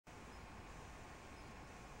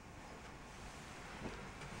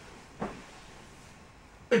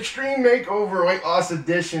Extreme Makeover Weight Loss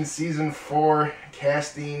Edition Season 4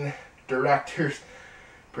 casting directors,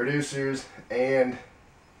 producers, and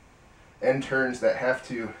interns that have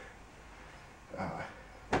to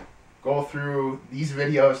go through these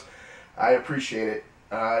videos. I appreciate it.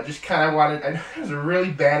 Just kind of wanted, I know it was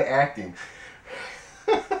really bad acting.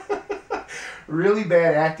 Really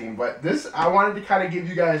bad acting, but this, I wanted to kind of give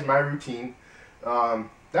you guys my routine.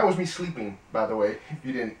 That was me sleeping, by the way, if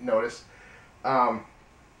you didn't notice.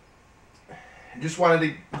 Just wanted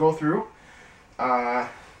to go through. I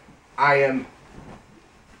am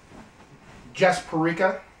Jess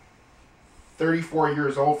Perica, 34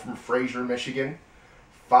 years old, from Fraser, Michigan,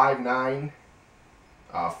 5'9",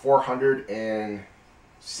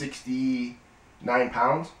 469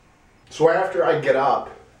 pounds. So after I get up,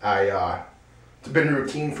 it's been a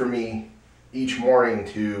routine for me each morning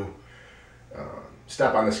to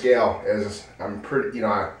step on the scale, as I'm pretty,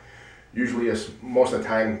 usually most of the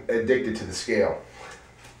time addicted to the scale.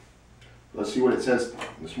 Let's see what it says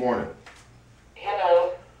this morning.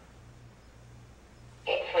 Hello.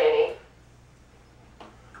 It's Franny.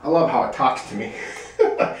 I love how it talks to me.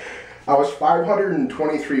 I was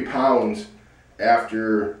 523 pounds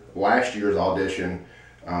after last year's audition.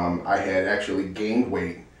 I had actually gained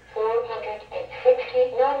weight.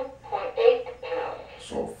 469.8 pounds.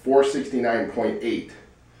 So 469.8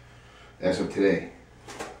 as of today.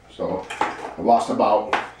 So I've lost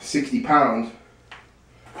about 60 pounds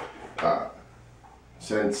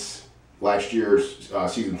since last year's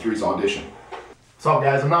season 3's audition. So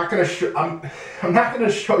guys, I'm not gonna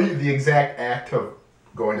show you the exact act of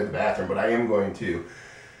going to the bathroom, but I am going to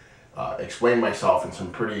explain myself in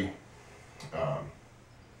some pretty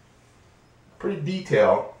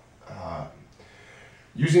detail.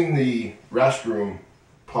 Using the restroom,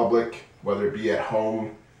 public, whether it be at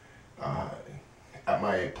home, at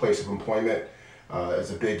my place of employment,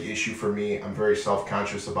 is a big issue for me. I'm very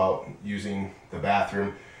self-conscious about using the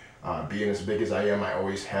bathroom. Being as big as I am, I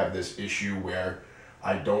always have this issue where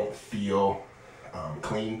I don't feel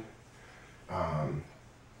clean.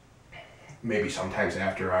 Maybe sometimes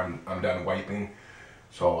after I'm done wiping.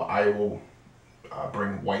 So I will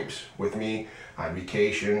bring wipes with me on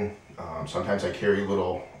vacation. Sometimes I carry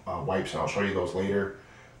little wipes, and I'll show you those later,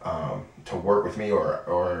 to work with me,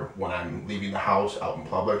 or when I'm leaving the house out in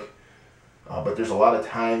public. But there's a lot of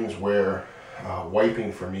times where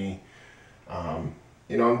wiping for me, and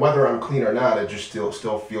whether I'm clean or not, it just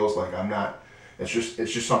still feels like I'm not. It's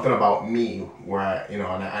just something about me where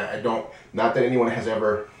I don't, not that anyone has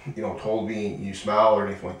ever told me you smell or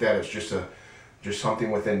anything like that. It's just something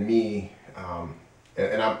within me,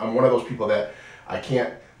 and I'm one of those people that I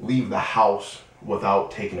can't leave the house without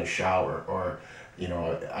taking a shower, or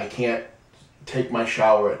I can't take my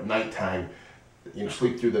shower at nighttime,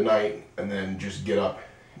 sleep through the night, and then just get up,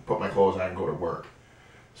 put my clothes on, and go to work.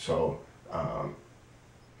 So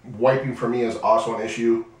wiping for me is also an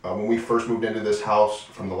issue. When we first moved into this house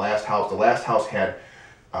from the last house had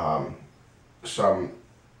some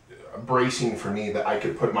bracing for me that I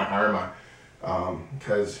could put my arm on,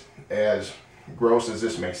 because as gross as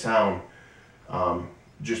this may sound,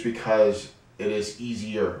 just because it is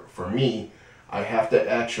easier for me, I have to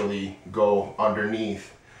actually go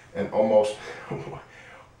underneath and almost, and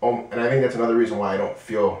I think that's another reason why I don't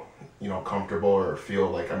feel, comfortable or feel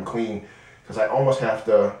like I'm clean, because I almost have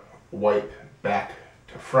to wipe back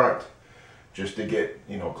to front just to get,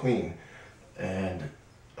 clean. And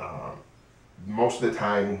most of the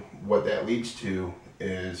time what that leads to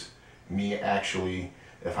is me actually,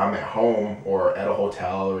 if I'm at home or at a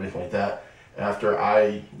hotel or anything like that, after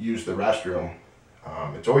I use the restroom,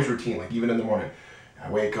 it's always routine. Like even in the morning,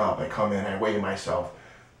 I wake up, I come in, I weigh myself,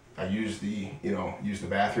 I use the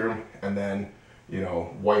bathroom, and then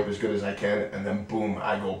wipe as good as I can, and then boom,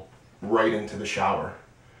 I go right into the shower.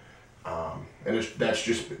 And that's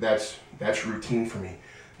routine for me.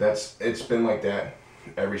 It's been like that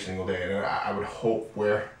every single day, and I would hope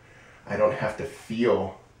where I don't have to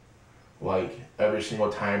feel like every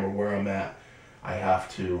single time or where I'm at, I have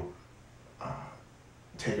to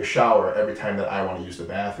take a shower every time that I want to use the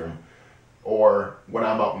bathroom, or when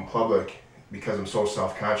I'm out in public, because I'm so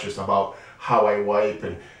self-conscious about how I wipe,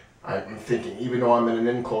 and I'm thinking, even though I'm in an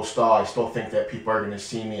enclosed stall, I still think that people are going to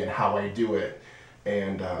see me and how I do it.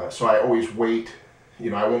 And so I always wait.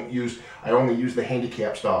 I only use the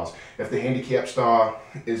handicap stalls. If the handicap stall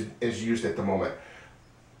is used at the moment,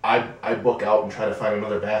 I book out and try to find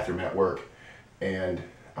another bathroom at work. And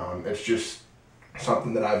it's just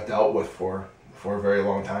something that I've dealt with for a very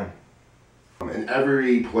long time. In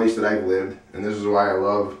every place that I've lived, and this is why I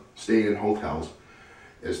love staying in hotels,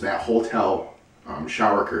 is that hotel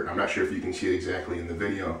shower curtain. I'm not sure if you can see it exactly in the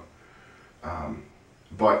video,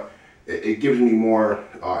 but it gives me more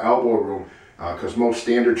elbow room, because most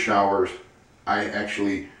standard showers I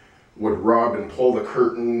actually would rub and pull the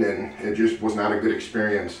curtain, and it just was not a good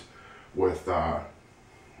experience with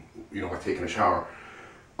with taking a shower.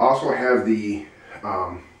 Also have the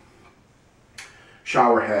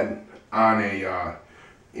shower head on a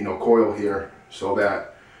coil here, so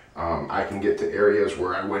that I can get to areas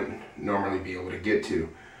where I wouldn't normally be able to get to.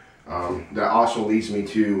 That also leads me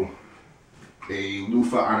to a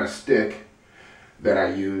loofah on a stick that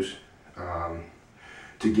I use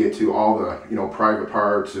to get to all the private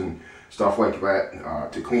parts and stuff like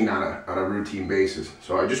that, to clean on a routine basis.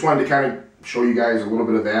 So I just wanted to kind of show you guys a little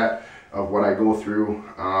bit of that, of what I go through.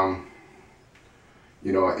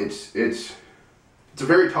 It's a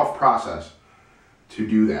very tough process to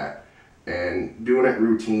do that, and doing it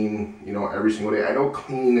routine, every single day. I know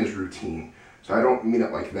cleaning is routine, so I don't mean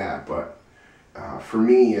it like that, but for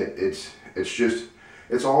me, it's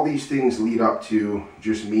all these things lead up to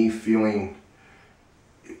just me feeling,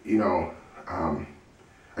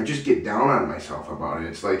 I just get down on myself about it.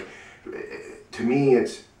 It's like, to me,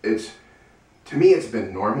 it's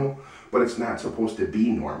been normal, but it's not supposed to be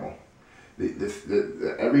normal.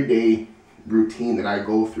 The everyday routine that I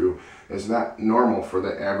go through is not normal for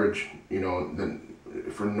the average,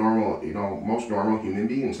 for normal, most normal human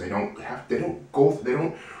beings. They don't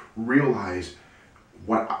realize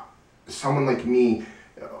what someone like me,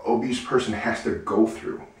 obese person, has to go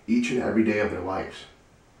through each and every day of their lives.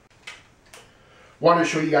 Wanted to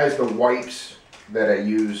show you guys the wipes that I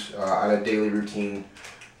use on a daily routine.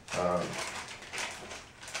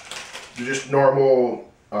 They're just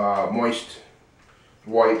normal moist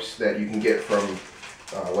wipes that you can get from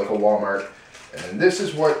like a Walmart, and this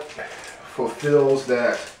is what fulfills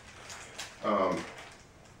that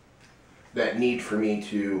that need for me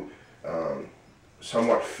to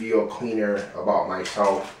somewhat feel cleaner about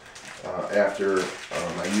myself after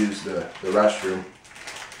I use the restroom.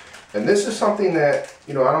 And this is something that,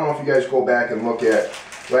 I don't know if you guys go back and look at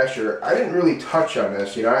last year. I didn't really touch on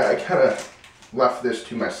this, I kind of left this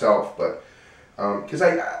to myself, but because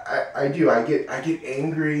I get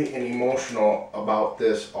angry and emotional about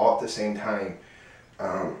this all at the same time,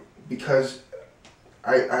 because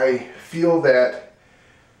I feel that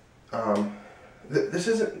this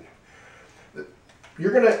isn't.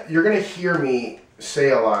 You're gonna hear me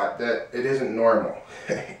say a lot that it isn't normal,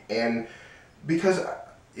 and because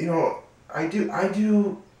I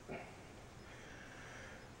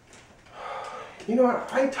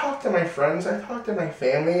talk to my friends, I talk to my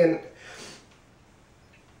family, and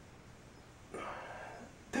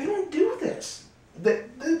they don't do this. They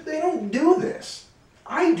don't do this.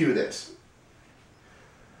 I do this.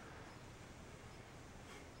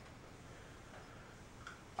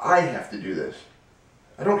 I have to do this.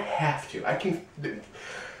 I don't have to. I can.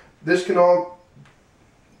 This can all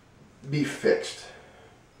be fixed.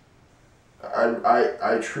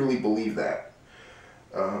 I truly believe that.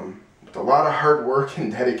 With a lot of hard work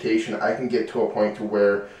and dedication, I can get to a point to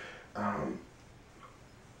where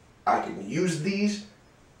I can use these,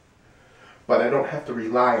 but I don't have to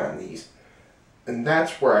rely on these. And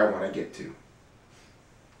that's where I want to get to.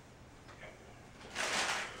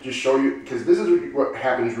 Just show you, because this is what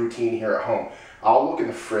happens routine here at home. I'll look in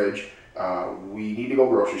the fridge. We need to go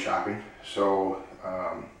grocery shopping, so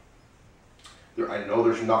I know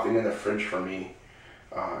there's nothing in the fridge for me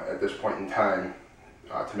at this point in time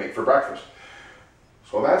to make for breakfast.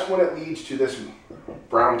 So that's when it leads to this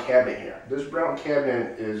brown cabinet here. This brown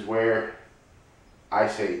cabinet is where I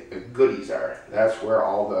say the goodies are. That's where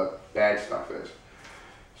all the bad stuff is.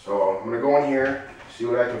 So I'm going to go in here, see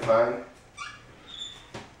what I can find.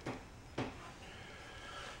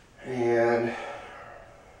 And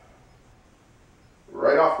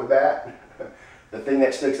right off the bat, the thing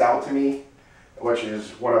that sticks out to me, which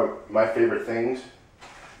is one of my favorite things,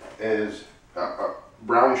 is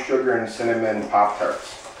brown sugar and cinnamon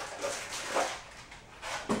Pop-Tarts.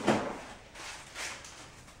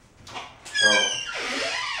 So,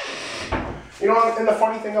 and the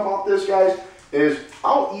funny thing about this, guys, is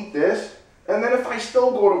I'll eat this, and then if I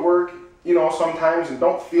still go to work, sometimes, and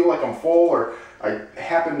don't feel like I'm full, or I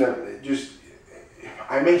happen to just,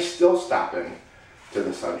 I may still stop in to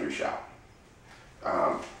the sundry shop.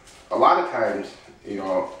 A lot of times, a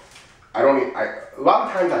lot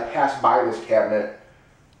of times I pass by this cabinet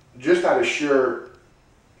just out of sheer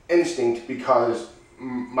instinct, because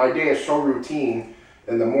my day is so routine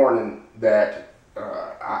in the morning that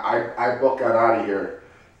I book on out of here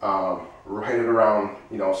right at around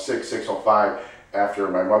 6:05 after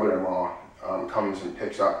my mother-in-law comes and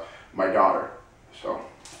picks up my daughter. So,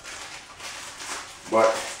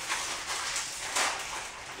 but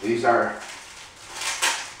this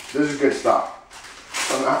is good stuff.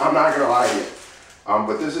 I'm not gonna lie to you.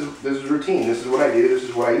 But this is routine. This is what I do. This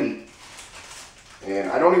is what I eat.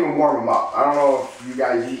 And I don't even warm them up. I don't know if you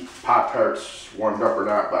guys eat Pop-Tarts warmed up or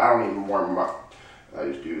not, but I don't even warm them up. I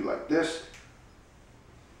just do like this.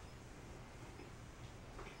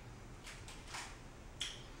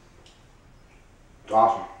 It's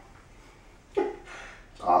awesome.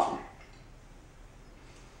 It's awesome.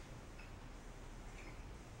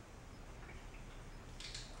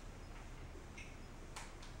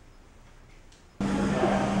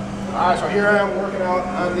 Alright, so here I am working out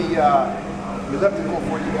on the elliptical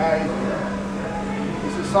for you guys.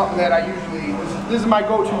 This is something that I usually, this is my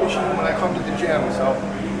go-to machine when I come to the gym. So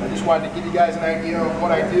I just wanted to give you guys an idea of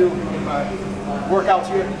what I do in my workouts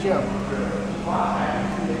here at the gym.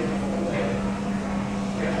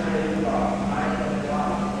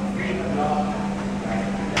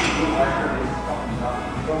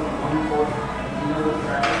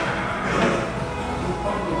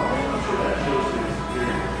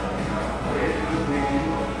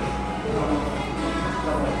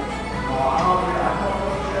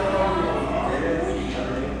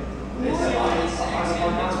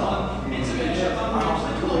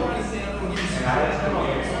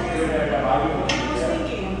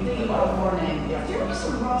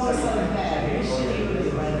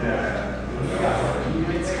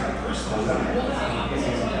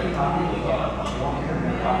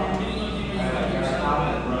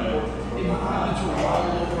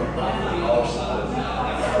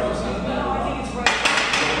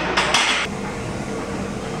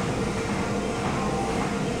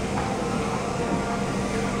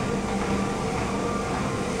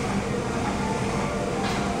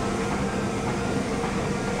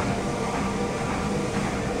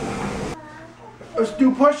 Let's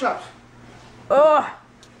do push-ups.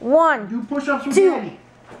 1. Do push-ups with 2. Daddy.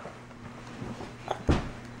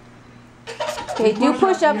 Okay, do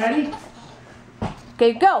push-ups. Daddy.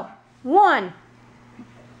 Okay, go. 1,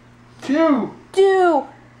 2, 2,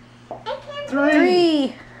 3,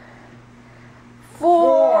 3,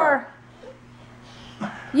 4.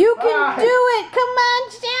 You can 5. do it. Come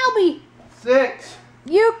on, Shelby. 6.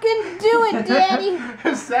 You can do it, Daddy.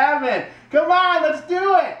 7. Come on, let's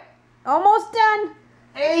do it. Almost done.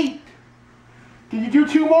 8. Can you do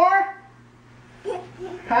 2 more?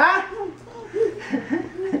 Huh?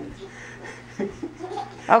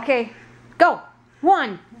 Okay, go.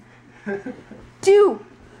 1, 2.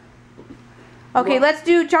 Okay, let's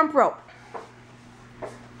do jump rope.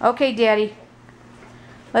 Okay, Daddy.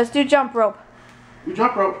 Let's do jump rope. Do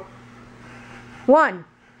jump rope. 1,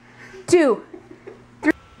 2.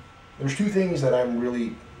 There's 2 things that I'm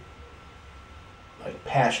really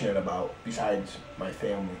passionate about besides my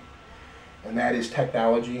family, and that is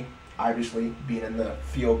technology, obviously being in the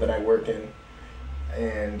field that I work in,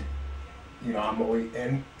 and you know, I'm always,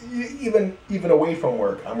 and even away from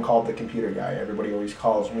work, I'm called the computer guy. Everybody always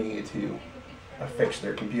calls me to fix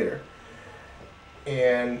their computer.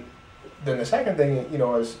 And then the second thing, you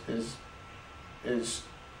know, is you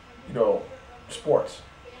know, sports.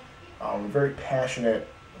 I'm very passionate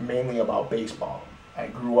mainly about baseball. I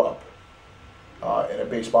grew up in a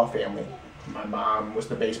baseball family. My mom was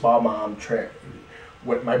the baseball mom.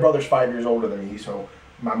 My brother's 5 years older than me, so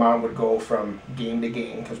my mom would go from game to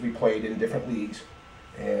game because we played in different leagues,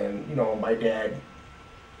 and you know, my dad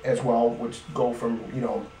as well would go from, you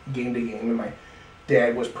know, game to game. And my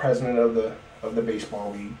dad was president of the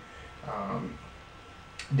baseball league.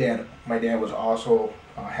 My dad was also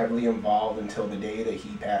heavily involved until the day that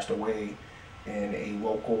he passed away in a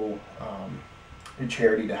local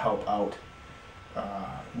charity to help out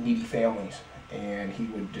needy families, and he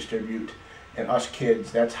would distribute, and us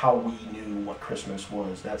kids, that's how we knew what Christmas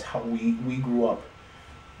was. That's how we grew up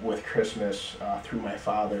with Christmas through my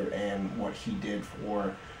father and what he did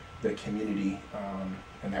for the community,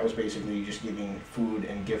 and that was basically just giving food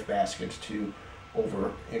and gift baskets to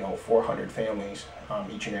over, you know, 400 families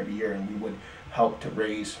each and every year, and we would help to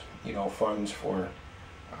raise, you know, funds for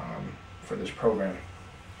this program.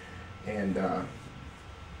 And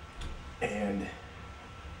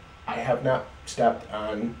I have not stepped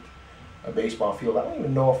on a baseball field. I don't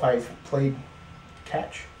even know if I've played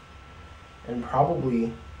catch in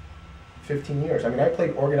probably 15 years. I mean, I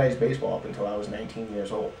played organized baseball up until I was 19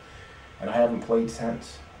 years old, and I haven't played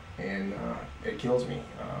since, and it kills me.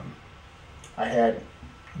 I had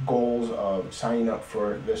goals of signing up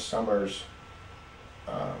for this summer's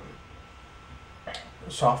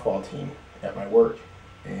softball team at my work,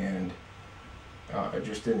 and it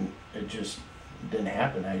just didn't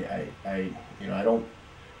happen. You know, I don't.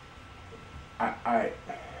 I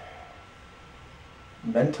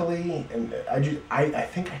mentally, and I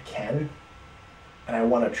think I can, and I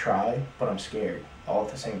want to try, but I'm scared all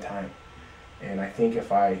at the same time. And I think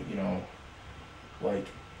if I, you know, like,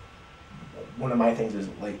 one of my things is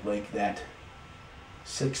like that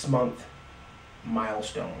 6-month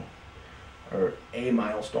milestone, or a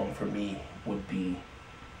milestone for me would be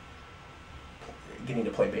getting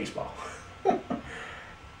to play baseball.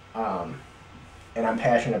 And I'm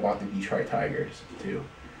passionate about the Detroit Tigers too.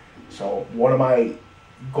 So one of my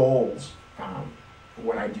goals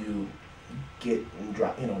when I do get and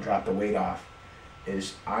drop the weight off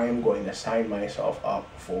is I am going to sign myself up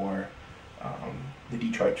for the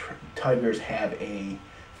Detroit Tigers have a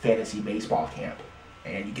fantasy baseball camp,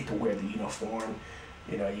 and you get to wear the uniform.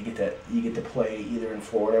 You know, you get to play either in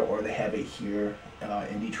Florida, or they have it here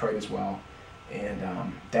in Detroit as well. And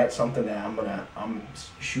that's something that I'm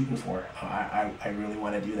shooting for. I really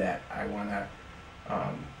want to do that. I want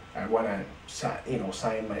to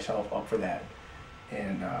sign myself up for that,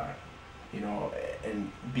 and you know, and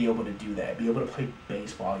be able to do that. Be able to play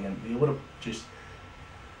baseball again. Be able to just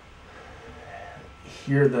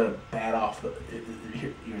hear the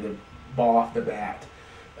ball off the bat.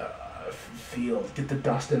 Get the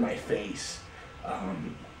dust in my face.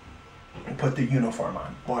 And put the uniform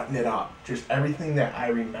on, button it up, just everything that I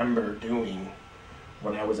remember doing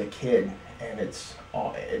when I was a kid, and it's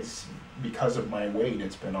because of my weight,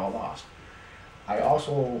 it's been all lost. I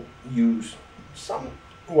also use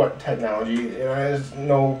somewhat technology. It's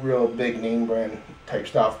no real big name brand type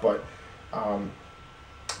stuff, but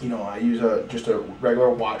you know, I use just a regular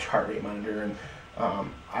watch heart rate monitor, and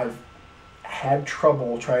I've had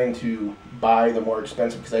trouble trying to buy the more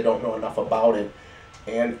expensive because I don't know enough about it,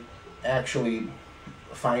 and actually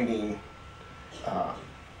finding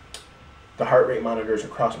the heart rate monitors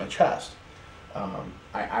across my chest.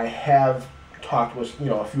 I have talked with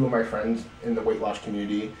a few of my friends in the weight loss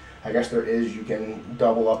community. I guess you can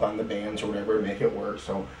double up on the bands or whatever to make it work,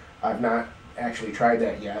 so I've not actually tried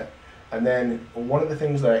that yet. And then one of the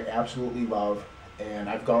things that I absolutely love, and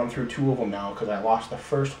I've gone through 2 of them now because I lost the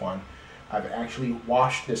first one, I've actually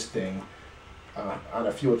washed this thing on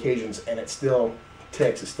a few occasions, and it still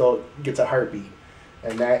ticks, it still gets a heartbeat,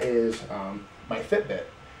 and that is my Fitbit.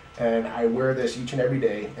 And I wear this each and every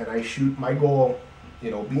day, and I shoot my goal,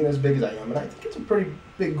 being as big as I am, and I think it's a pretty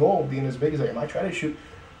big goal being as big as I am. I try to shoot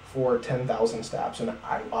for 10,000 steps, and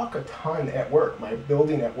I walk a ton at work. My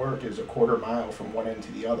building at work is a 1/4 mile from one end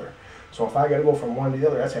to the other. So if I got to go from one to the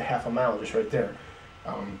other, that's a 1/2 mile just right there.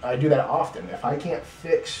 I do that often. If I can't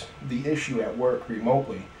fix the issue at work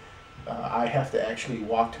remotely, I have to actually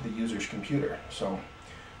walk to the user's computer. So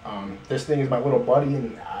this thing is my little buddy,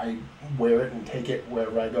 and I wear it and take it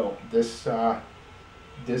wherever I go. This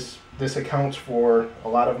accounts for a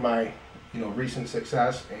lot of my recent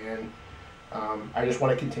success, and I just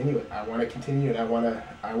want to continue it. I want to continue it. I want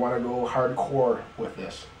to go hardcore with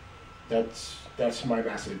this. That's my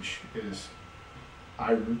message. Is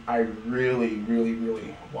I really, really,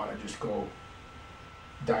 really want to just go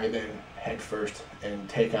dive in head first and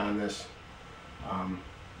take on this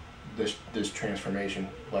this transformation.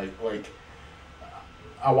 Like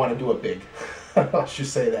I want to do it big. Let's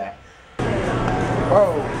just say that.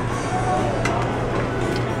 Whoa.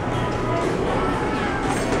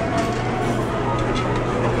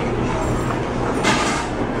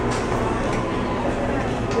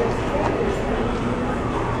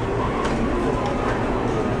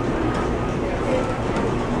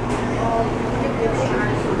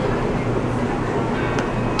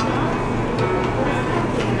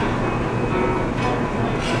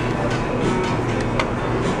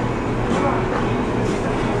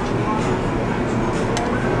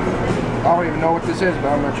 I don't even know what this is, but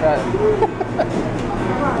I'm gonna try it.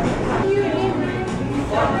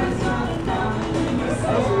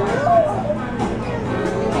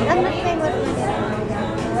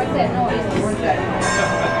 What's that noise? What's that?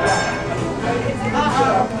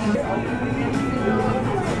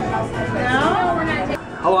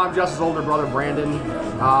 Hello, I'm Jess's older brother, Brandon.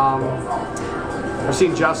 I've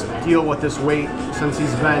seen Jess deal with this weight since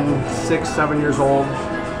he's been 6, 7 years old.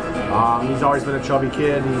 He's always been a chubby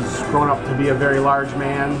kid. He's grown up to be a very large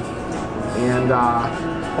man, and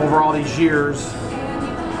over all these years,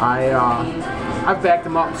 I've backed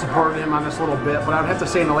him up and supported him on this a little bit, but I'd have to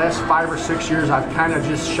say in the last 5 or 6 years, I've kind of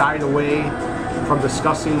just shied away from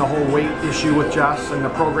discussing the whole weight issue with Jess and the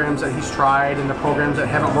programs that he's tried and the programs that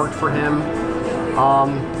haven't worked for him.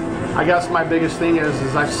 I guess my biggest thing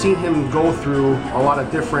is I've seen him go through a lot of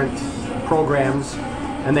different programs,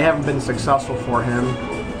 and they haven't been successful for him.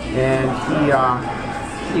 and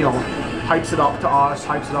he, you know, hypes it up to us,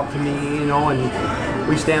 hypes it up to me, you know, and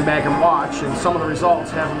we stand back and watch, and some of the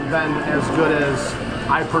results haven't been as good as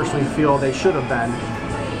I personally feel they should have been.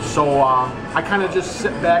 So I kind of just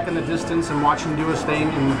sit back in the distance and watch him do his thing,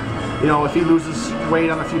 and you know, if he loses weight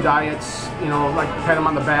on a few diets, you know, like pat him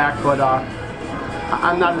on the back, but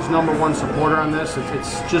I'm not his #1 supporter on this.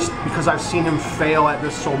 It's just because I've seen him fail at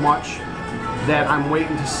this so much that I'm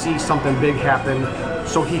waiting to see something big happen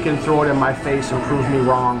so he can throw it in my face and prove me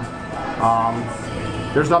wrong.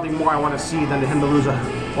 There's nothing more I want to see than him to lose a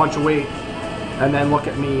bunch of weight and then look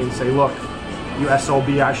at me and say, look, you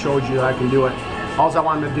SOB, I showed you that I can do it. All I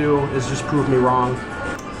want him to do is just prove me wrong.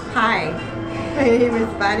 Hi, my name is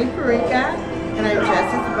Bonnie Parika, and I'm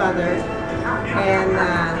Jess's mother. And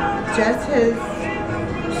Jess has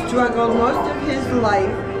struggled most of his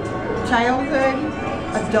life, childhood,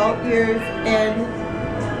 adult years, and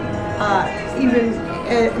even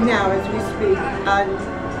now as we speak, on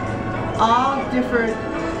all different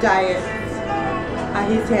diets.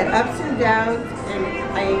 He's had ups and downs, and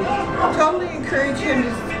I totally encourage him to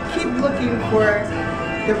keep looking for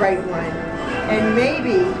the right one. And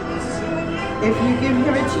maybe if you give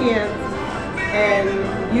him a chance and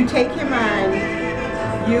you take him on,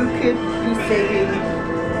 you could be saving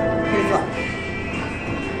his life.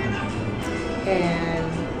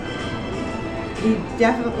 And he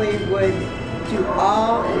definitely would do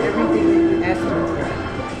all and everything that you asked him to do.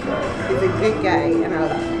 He's a good guy, and I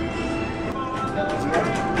love him.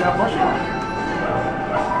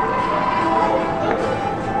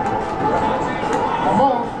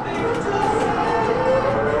 Almost.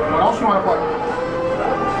 What else you want to play?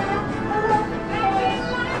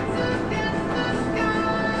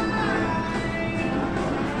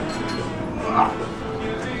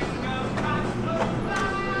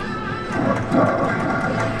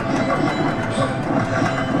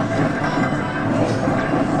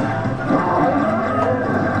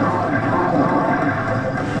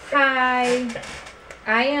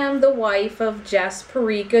 I am the wife of Jess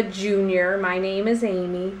Parika Jr. My name is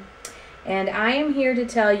Amy, and I am here to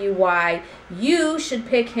tell you why you should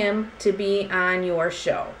pick him to be on your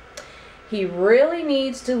show. He really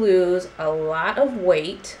needs to lose a lot of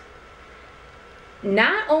weight,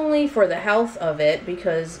 not only for the health of it,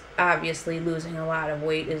 because obviously losing a lot of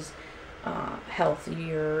weight is a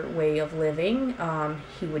healthier way of living.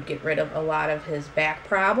 He would get rid of a lot of his back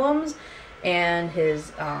problems, and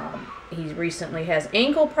his he recently has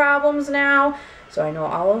ankle problems now, so I know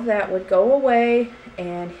all of that would go away.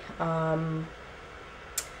 And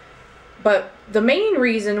but the main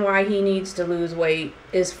reason why he needs to lose weight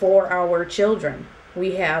is for our children.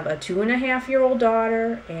 We have a 2.5-year-old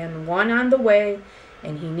daughter and one on the way,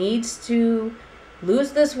 and he needs to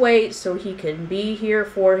lose this weight so he can be here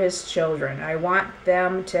for his children. I want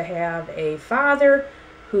them to have a father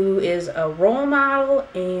who is a role model,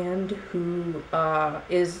 and who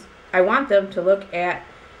I want them to look at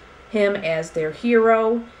him as their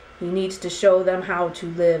hero. He needs to show them how to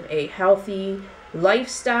live a healthy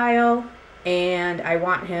lifestyle, and I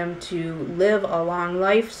want him to live a long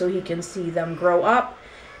life so he can see them grow up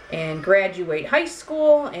and graduate high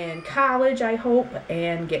school and college, I hope,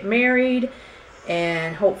 and get married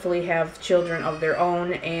and hopefully have children of their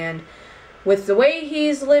own. And with the way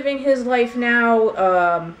he's living his life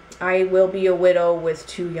now, I will be a widow with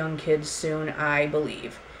 2 young kids soon, I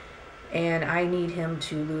believe. And I need him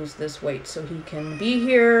to lose this weight so he can be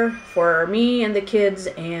here for me and the kids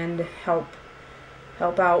and help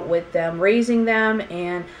out with them, raising them.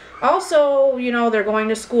 And also, you know, they're going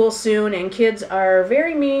to school soon, and kids are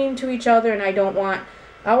very mean to each other, and I don't want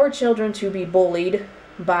our children to be bullied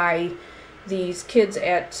by these kids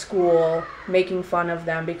at school making fun of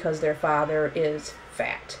them because their father is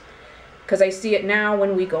fat. Because I see it now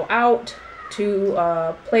when we go out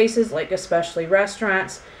to places, like especially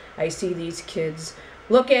restaurants. I see these kids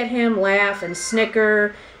look at him, laugh and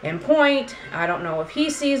snicker and point. I don't know if he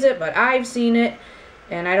sees it, but I've seen it,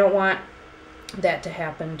 and I don't want that to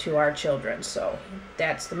happen to our children. So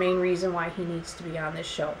that's the main reason why he needs to be on this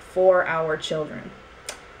show, for our children.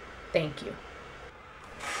 Thank you.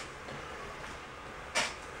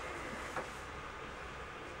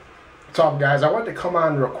 What's up, guys? I wanted to come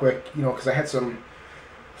on real quick, you know, because I had some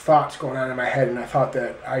thoughts going on in my head, and I thought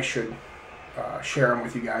that I should share them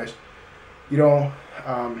with you guys. You know,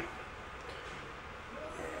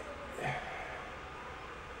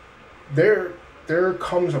 there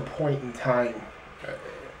comes a point in time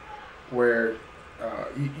where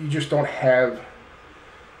you just don't have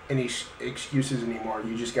any excuses anymore.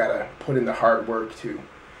 You just gotta put in the hard work to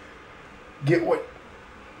get what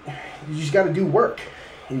you just gotta do. Work.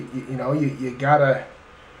 You know, you gotta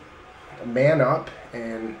man up,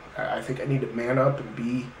 and I think I need to man up and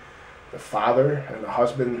be the father and the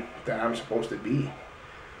husband that I'm supposed to be.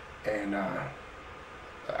 And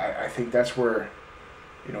I think that's where,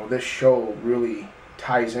 you know, this show really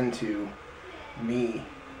ties into me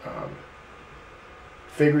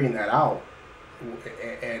figuring that out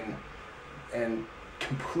and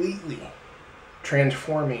completely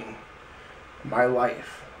transforming my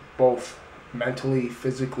life, both mentally,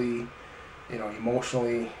 physically, you know,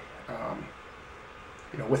 emotionally,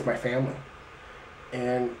 you know, with my family.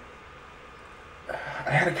 And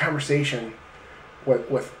I had a conversation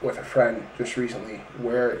with a friend just recently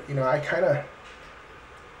where, you know, I kind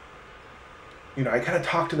of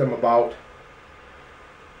talked to them about,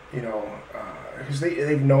 you know, because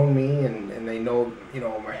they've known me and they know, you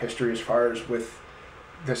know, my history as far as with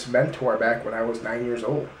this mentor back when I was 9 years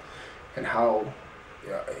old, and how,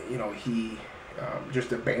 you know, he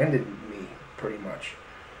just abandoned me pretty much,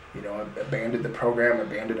 you know, abandoned the program,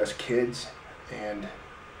 abandoned us kids. And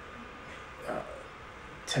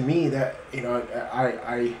to me, that, you know,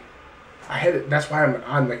 I had, that's why I'm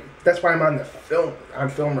on the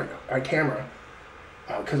film right now, on camera,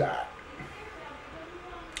 because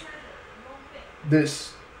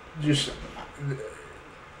this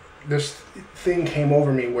thing came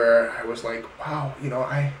over me where I was like, wow, you know,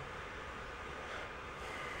 I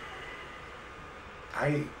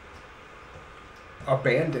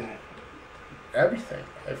abandoned everything.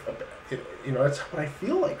 You know, that's what I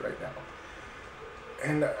feel like right now.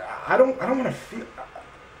 And I don't want to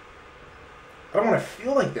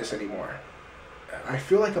feel like this anymore. I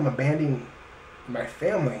feel like I'm abandoning my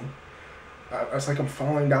family. It's like I'm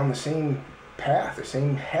falling down the same path, the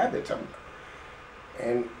same habits.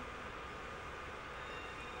 And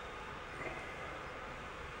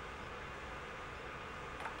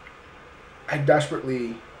I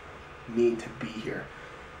desperately need to be here.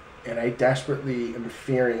 And I desperately am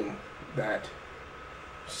fearing that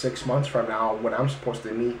 6 months from now, when I'm supposed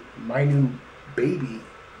to meet my new baby,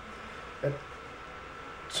 that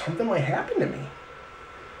something might happen to me.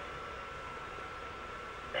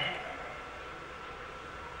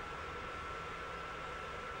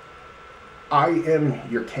 I am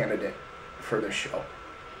your candidate for this show.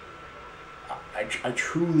 I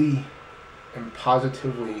truly and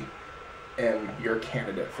positively am your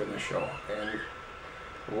candidate for this show. And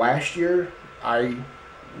last year, I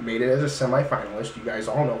made it as a semi-finalist. You guys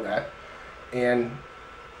all know that. And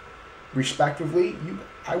respectively,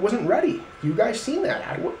 I wasn't ready. You guys seen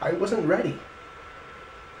that. I wasn't ready.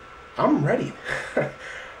 I'm ready.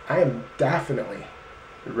 I am definitely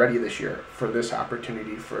ready this year for this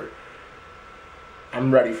opportunity.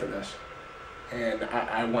 I'm ready for this. And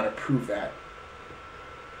I want to prove that.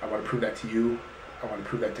 I want to prove that to you. I want to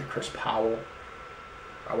prove that to Chris Powell.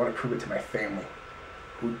 I want to prove it to my family,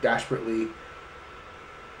 who desperately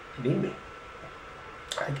need me.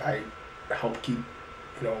 I help keep,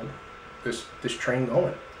 you know, this train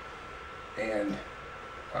going, and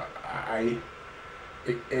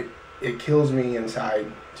it kills me inside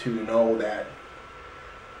to know that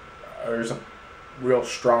there's a real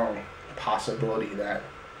strong possibility that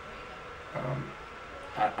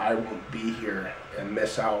I won't be here and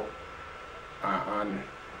miss out on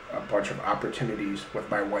a bunch of opportunities with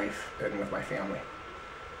my wife and with my family.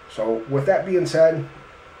 So with that being said,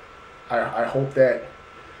 I hope that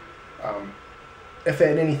if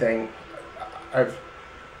at anything,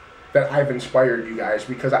 I've inspired you guys,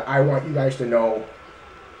 because I want you guys to know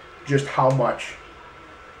just how much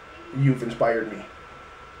you've inspired me.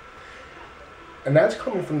 And that's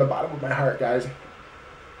coming from the bottom of my heart, guys.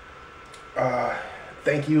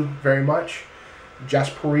 Thank you very much. Jess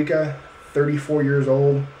Perica, 34 years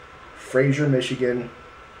old, Fraser, Michigan,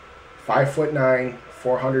 5'9",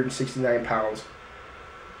 469 pounds.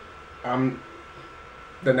 I'm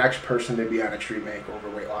the next person to be on Extreme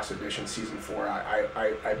Makeover Weight Loss Edition Season 4.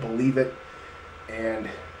 I believe it, and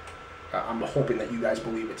I'm hoping that you guys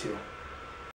believe it too.